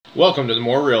Welcome to the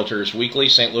Moore Realtors Weekly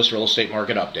St. Louis Real Estate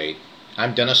Market Update.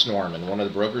 I'm Dennis Norman, one of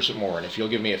the brokers at Moore, and if you'll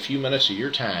give me a few minutes of your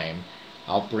time,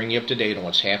 I'll bring you up to date on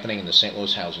what's happening in the St.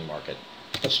 Louis housing market.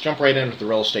 Let's jump right into the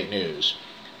real estate news.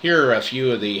 Here are a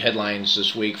few of the headlines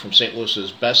this week from St.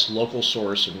 Louis's best local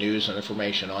source of news and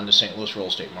information on the St. Louis real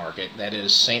estate market. That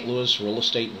is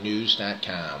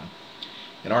stlouisrealestatenews.com.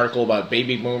 An article about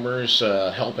baby boomers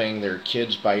helping their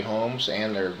kids buy homes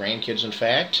and their grandkids, in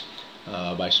fact,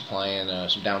 by supplying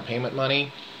some down payment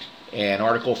money. An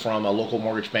article from a local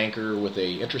mortgage banker with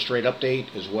a interest rate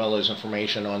update, as well as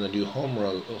information on the new home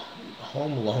loan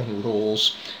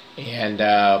rules, and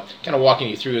kind of walking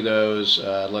you through those,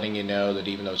 letting you know that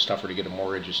even though it's tougher to get a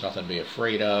mortgage, it's nothing to be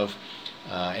afraid of.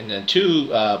 And then two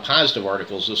positive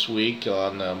articles this week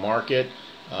on the market.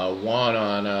 One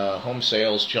on home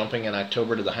sales jumping in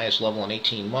October to the highest level in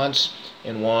 18 months,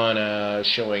 and one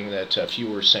showing that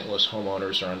fewer St. Louis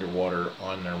homeowners are underwater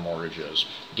on their mortgages.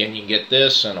 Again, you can get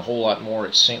this and a whole lot more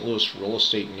at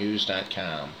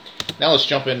stlouisrealestatenews.com. Now let's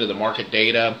jump into the market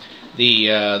data.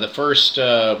 The first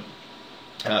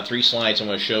three slides I'm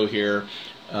going to show here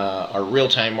are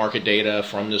real-time market data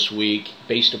from this week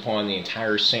based upon the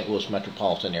entire St. Louis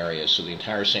metropolitan area, so the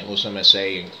entire St. Louis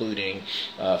MSA, including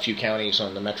a few counties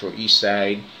on the Metro East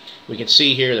side. We can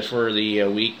see here that for the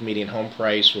week, median home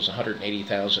price was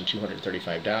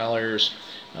 $180,235.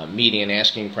 Median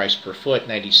asking price per foot,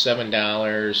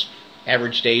 $97.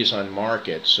 Average days on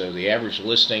market, so the average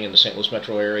listing in the St. Louis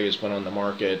metro area has been on the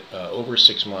market over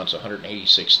 6 months,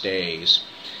 186 days.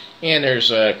 And there's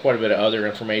quite a bit of other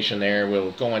information there.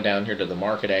 We'll go on down here to the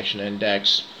Market Action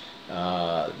Index.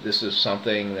 This is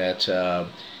something that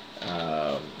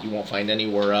you won't find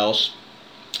anywhere else.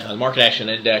 The Market Action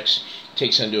Index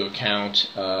takes into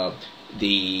account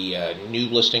the new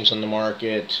listings on the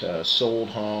market, sold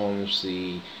homes,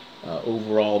 the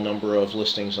overall number of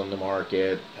listings on the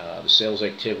market, the sales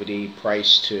activity,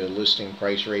 price to listing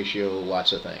price ratio,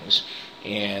 lots of things,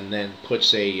 and then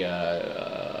puts a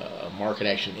market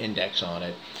action index on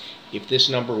it. If this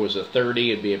number was a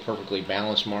 30, it'd be a perfectly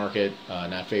balanced market,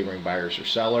 not favoring buyers or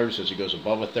sellers. As it goes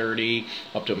above a 30,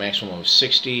 up to a maximum of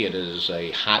 60, it is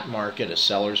a hot market, a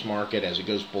seller's market. As it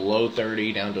goes below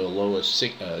 30, down to a low of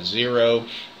 0,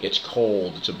 it's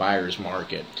cold, it's a buyer's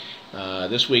market.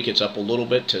 This week it's up a little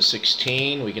bit to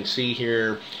 16. We can see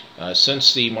here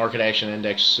since the Market Action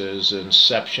Index's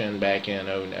inception back in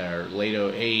late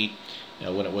 08,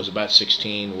 when it was about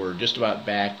 16, we're just about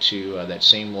back to that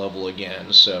same level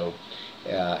again. So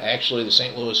actually the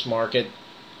St. Louis market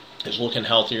is looking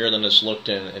healthier than it's looked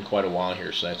in quite a while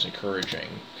here, so that's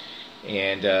encouraging.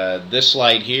 And this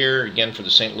slide here, again for the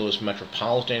St. Louis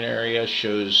metropolitan area,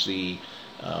 shows the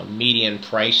median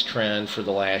price trend for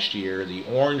the last year. The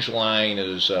orange line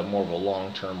is more of a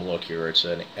long-term look here. It's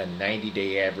a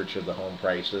 90-day average of the home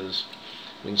prices.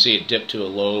 We can see it dip to a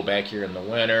low back here in the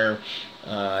winter,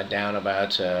 down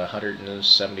about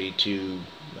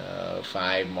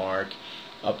 172.5 mark,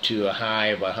 up to a high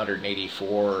of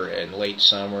 184 in late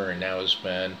summer, and now has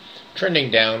been trending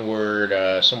downward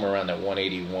somewhere around that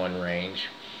 181 range.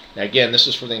 Now again, this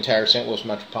is for the entire St. Louis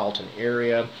metropolitan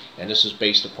area, and this is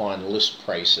based upon list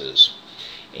prices.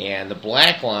 And the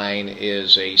black line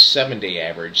is a 7-day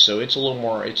average, so it's a little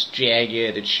more, it's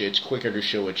jagged, it's quicker to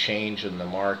show a change in the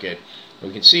market.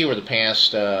 We can see over the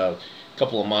past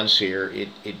couple of months here,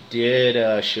 it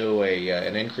did show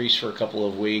an increase for a couple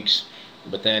of weeks,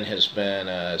 but then has been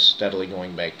steadily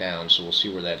going back down, so we'll see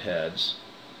where that heads.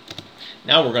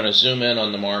 Now we're going to zoom in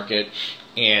on the market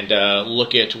and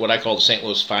look at what I call the St.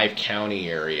 Louis 5-county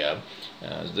area.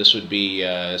 This would be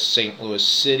St. Louis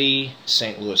City,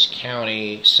 St. Louis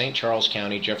County, St. Charles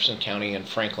County, Jefferson County, and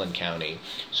Franklin County.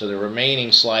 So the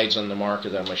remaining slides on the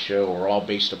market that I'm going to show are all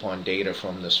based upon data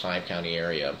from this 5-county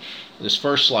area. This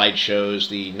first slide shows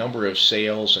the number of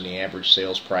sales and the average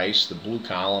sales price. The blue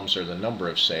columns are the number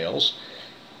of sales.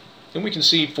 And we can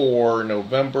see for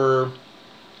November,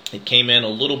 it came in a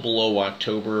little below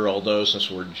October, although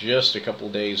since we're just a couple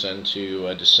days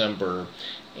into December,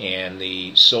 and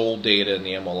the sold data in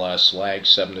the MLS lags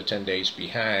 7 to 10 days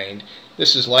behind,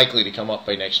 this is likely to come up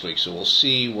by next week, so we'll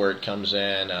see where it comes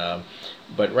in.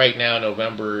 But right now,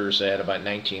 November's at about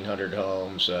 1,900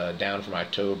 homes, down from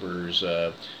October's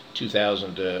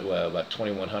 2,000 to about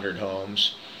 2,100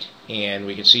 homes. And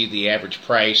we can see the average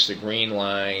price, the green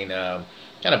line,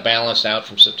 kind of balanced out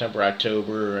from September,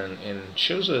 October, and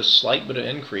shows a slight bit of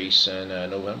increase in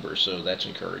November, so that's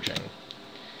encouraging.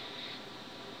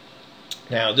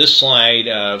 Now this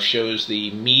slide shows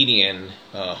the median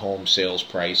home sales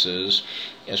prices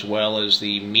as well as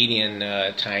the median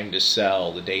time to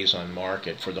sell, the days on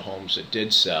market for the homes that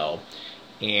did sell.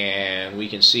 and we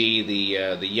can see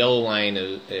the yellow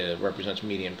line represents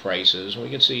median prices. We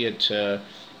can see it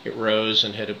rose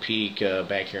and hit a peak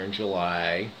back here in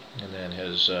July, and then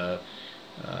has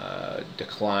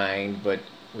declined. But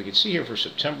we can see here for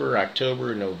September,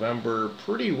 October, November,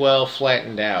 pretty well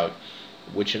flattened out,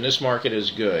 which in this market is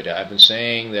good. I've been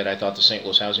saying that I thought the St.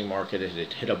 Louis housing market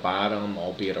had hit a bottom,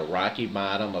 albeit a rocky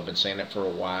bottom. I've been saying that for a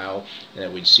while, and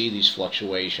that we'd see these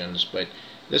fluctuations. But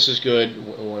this is good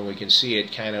when we can see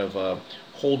it kind of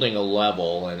holding a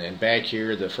level. And back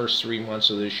here, the first 3 months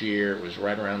of this year, it was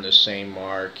right around this same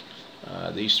mark.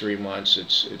 These 3 months,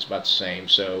 it's about the same.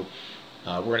 So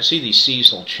we're going to see these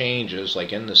seasonal changes,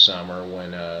 like in the summer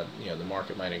when the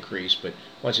market might increase. But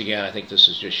once again, I think this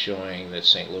is just showing that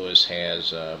St. Louis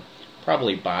has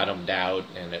probably bottomed out,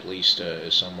 and at least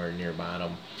is somewhere near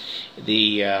bottom.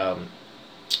 The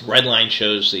red line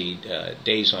shows the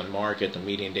days on market, the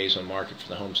median days on market for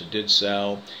the homes that did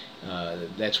sell.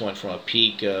 That's went from a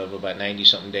peak of about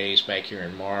 90-something days back here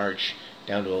in March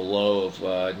down to a low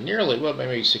of nearly, well,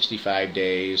 maybe 65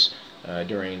 days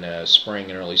during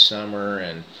spring and early summer,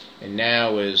 and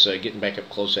now is getting back up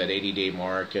close to that 80-day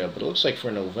mark. But it looks like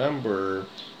for November,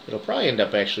 it'll probably end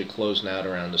up actually closing out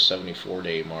around the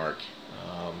 74-day mark.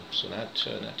 So not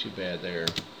too bad there.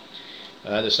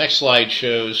 This next slide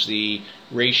shows the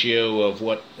ratio of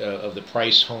what of the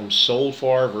price homes sold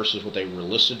for versus what they were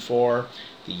listed for.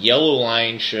 The yellow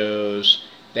line shows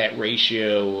that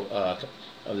ratio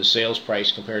of the sales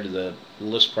price compared to the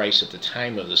list price at the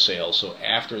time of the sale. So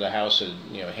after the house had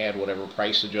had whatever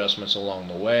price adjustments along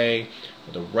the way.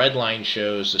 The red line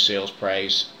shows the sales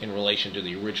price in relation to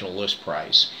the original list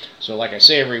price. So like I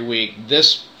say every week,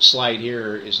 this slide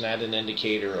here is not an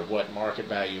indicator of what market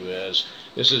value is.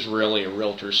 This is really a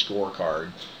realtor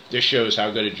scorecard. This shows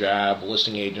how good a job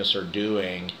listing agents are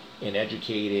doing in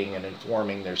educating and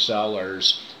informing their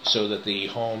sellers so that the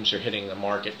homes are hitting the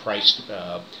market price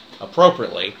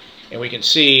appropriately. And we can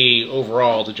see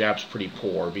overall the job's pretty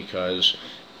poor, because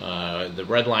the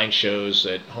red line shows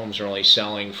that homes are only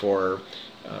selling for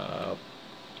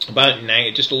about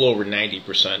just a little over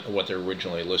 90% of what they're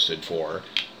originally listed for.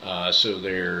 So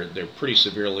they're pretty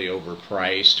severely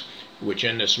overpriced, which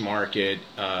in this market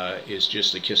is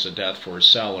just the kiss of death for a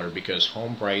seller, because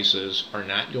home prices are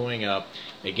not going up.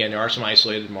 Again, there are some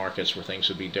isolated markets where things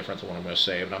would be different than what I'm going to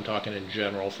say, but I'm talking in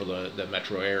general for the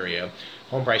metro area.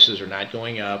 Home prices are not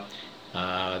going up.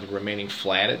 They're remaining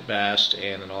flat at best,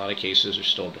 and in a lot of cases are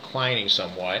still declining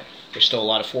somewhat. There's still a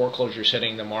lot of foreclosures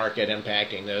hitting the market,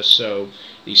 impacting this. So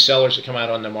these sellers that come out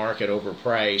on the market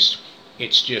overpriced,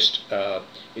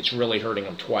 it's really hurting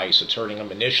them twice. It's hurting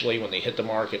them initially when they hit the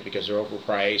market because they're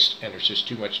overpriced and there's just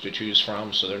too much to choose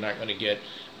from, so they're not going to get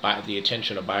the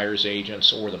attention of buyers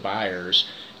agents or the buyers.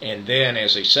 And then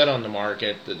as they sit on the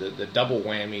market, the double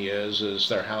whammy is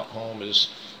their home is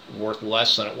worth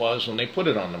less than it was when they put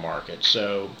it on the market.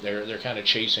 So they're kind of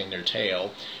chasing their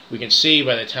tail. We can see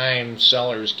by the time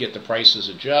sellers get the prices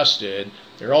adjusted,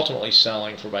 they're ultimately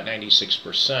selling for about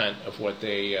 96% of what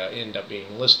they end up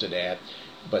being listed at.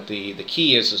 But the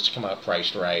key is to come out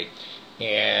priced right.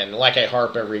 And like I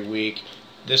harp every week,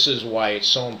 this is why it's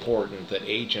so important that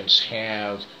agents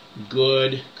have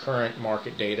good current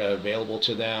market data available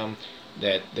to them,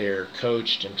 that they're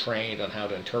coached and trained on how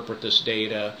to interpret this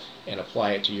data and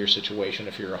apply it to your situation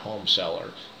if you're a home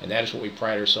seller. And that is what we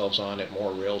pride ourselves on at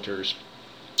Moore Realtors.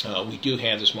 We do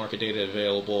have this market data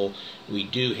available. We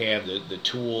do have the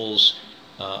tools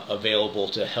available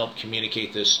to help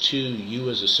communicate this to you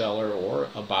as a seller or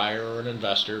a buyer or an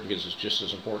investor, because it's just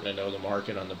as important to know the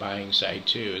market on the buying side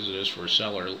too as it is for a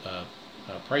seller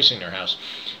pricing their house.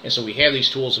 And so we have these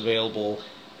tools available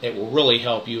that will really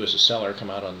help you as a seller come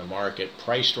out on the market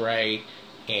priced right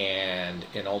and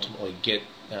ultimately get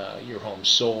your home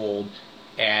sold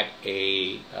at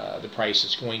the price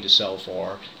it's going to sell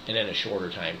for and in a shorter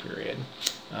time period.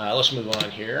 Let's move on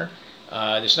here.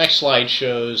 This next slide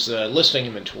shows the listing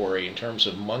inventory in terms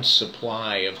of months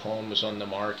supply of homes on the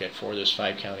market for this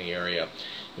 5-county area.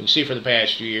 You can see for the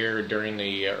past year, during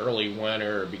the early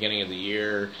winter or beginning of the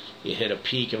year, it hit a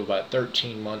peak of about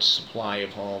 13 months supply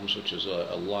of homes, which is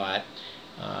a lot.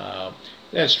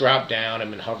 Then it's dropped down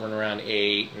and been hovering around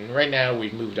 8, and right now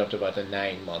we've moved up to about the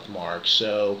 9-month mark.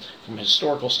 So from a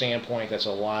historical standpoint, that's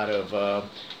a lot of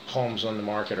homes on the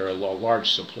market, or a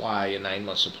large supply, a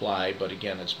 9-month supply, but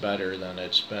again, it's better than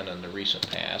it's been in the recent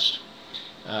past.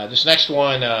 This next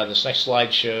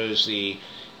slide shows the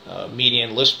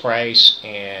median list price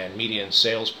and median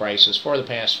sales prices for the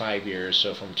past 5 years.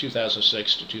 So from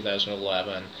 2006 to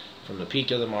 2011, from the peak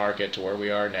of the market to where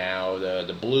we are now.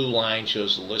 The blue line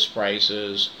shows the list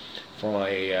prices from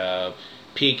a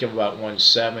peak of about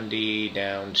 170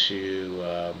 down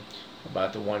to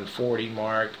about the 140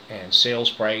 mark, and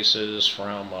sales prices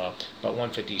from about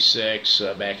 156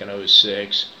 back in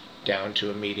 '06 down to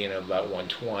a median of about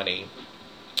 120.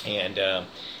 And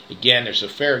again, there's a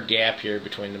fair gap here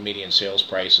between the median sales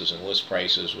prices and list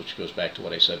prices, which goes back to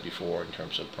what I said before in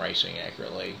terms of pricing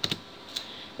accurately.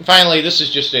 And finally, this is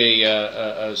just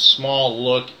a small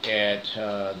look at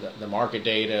the market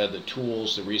data, the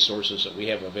tools, the resources that we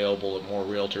have available at More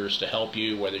Realtors to help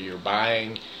you, whether you're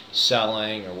buying,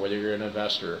 selling, or whether you're an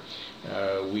investor.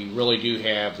 We really do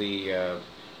have the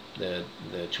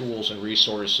tools and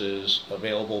resources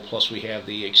available, plus we have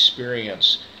the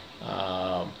experienced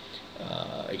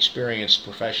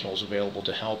professionals available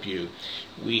to help you.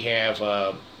 We have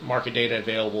market data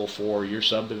available for your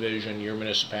subdivision, your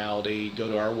municipality. Go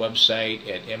to our website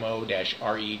at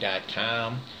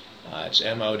mo-re.com. It's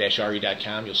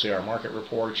mo-re.com. You'll see our market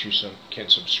reports. You can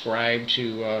subscribe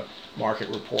to market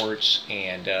reports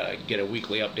and get a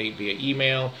weekly update via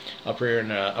email. Up here in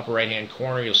the upper right-hand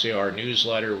corner, you'll see our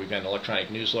newsletter. We've got an electronic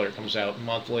newsletter that comes out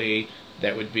monthly.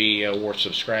 That would be worth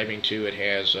subscribing to. It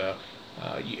has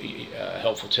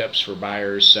helpful tips for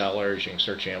buyers, sellers. You can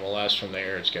search MLS from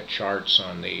there. It's got charts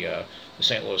on the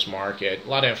St. Louis market. A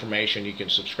lot of information. You can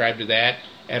subscribe to that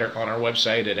on our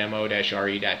website at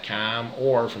mo-re.com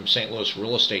or from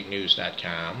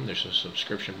stlouisrealestatenews.com. There's a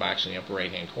subscription box in the upper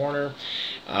right-hand corner.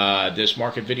 This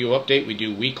market video update we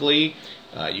do weekly.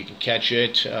 You can catch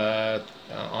it on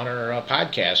our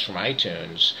podcast from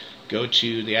iTunes. Go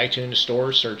to the iTunes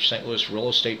store, search St. Louis Real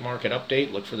Estate Market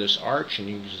Update, look for this arch, and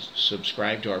you can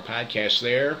subscribe to our podcast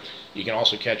there. You can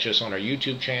also catch us on our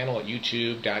YouTube channel at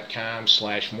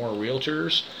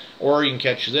youtube.com/morerealtors, or you can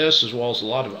catch this as well as a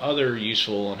lot of other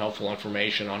useful and helpful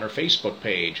information on our Facebook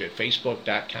page at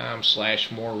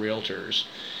facebook.com/morerealtors.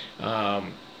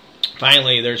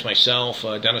 Finally, there's myself,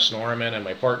 Dennis Norman, and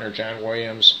my partner, John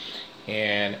Williams,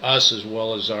 and us as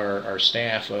well as our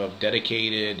staff of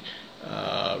dedicated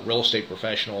real estate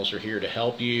professionals are here to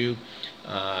help you.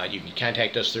 You can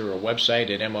contact us through our website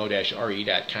at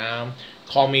mo-re.com.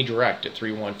 Call me direct at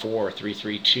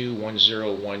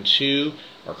 314-332-1012,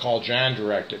 or call John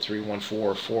direct at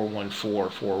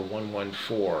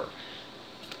 314-414-4114.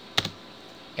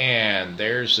 And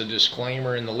there's the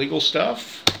disclaimer and the legal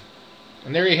stuff.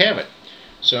 And there you have it.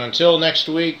 So until next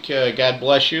week, God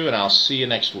bless you, and I'll see you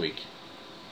next week.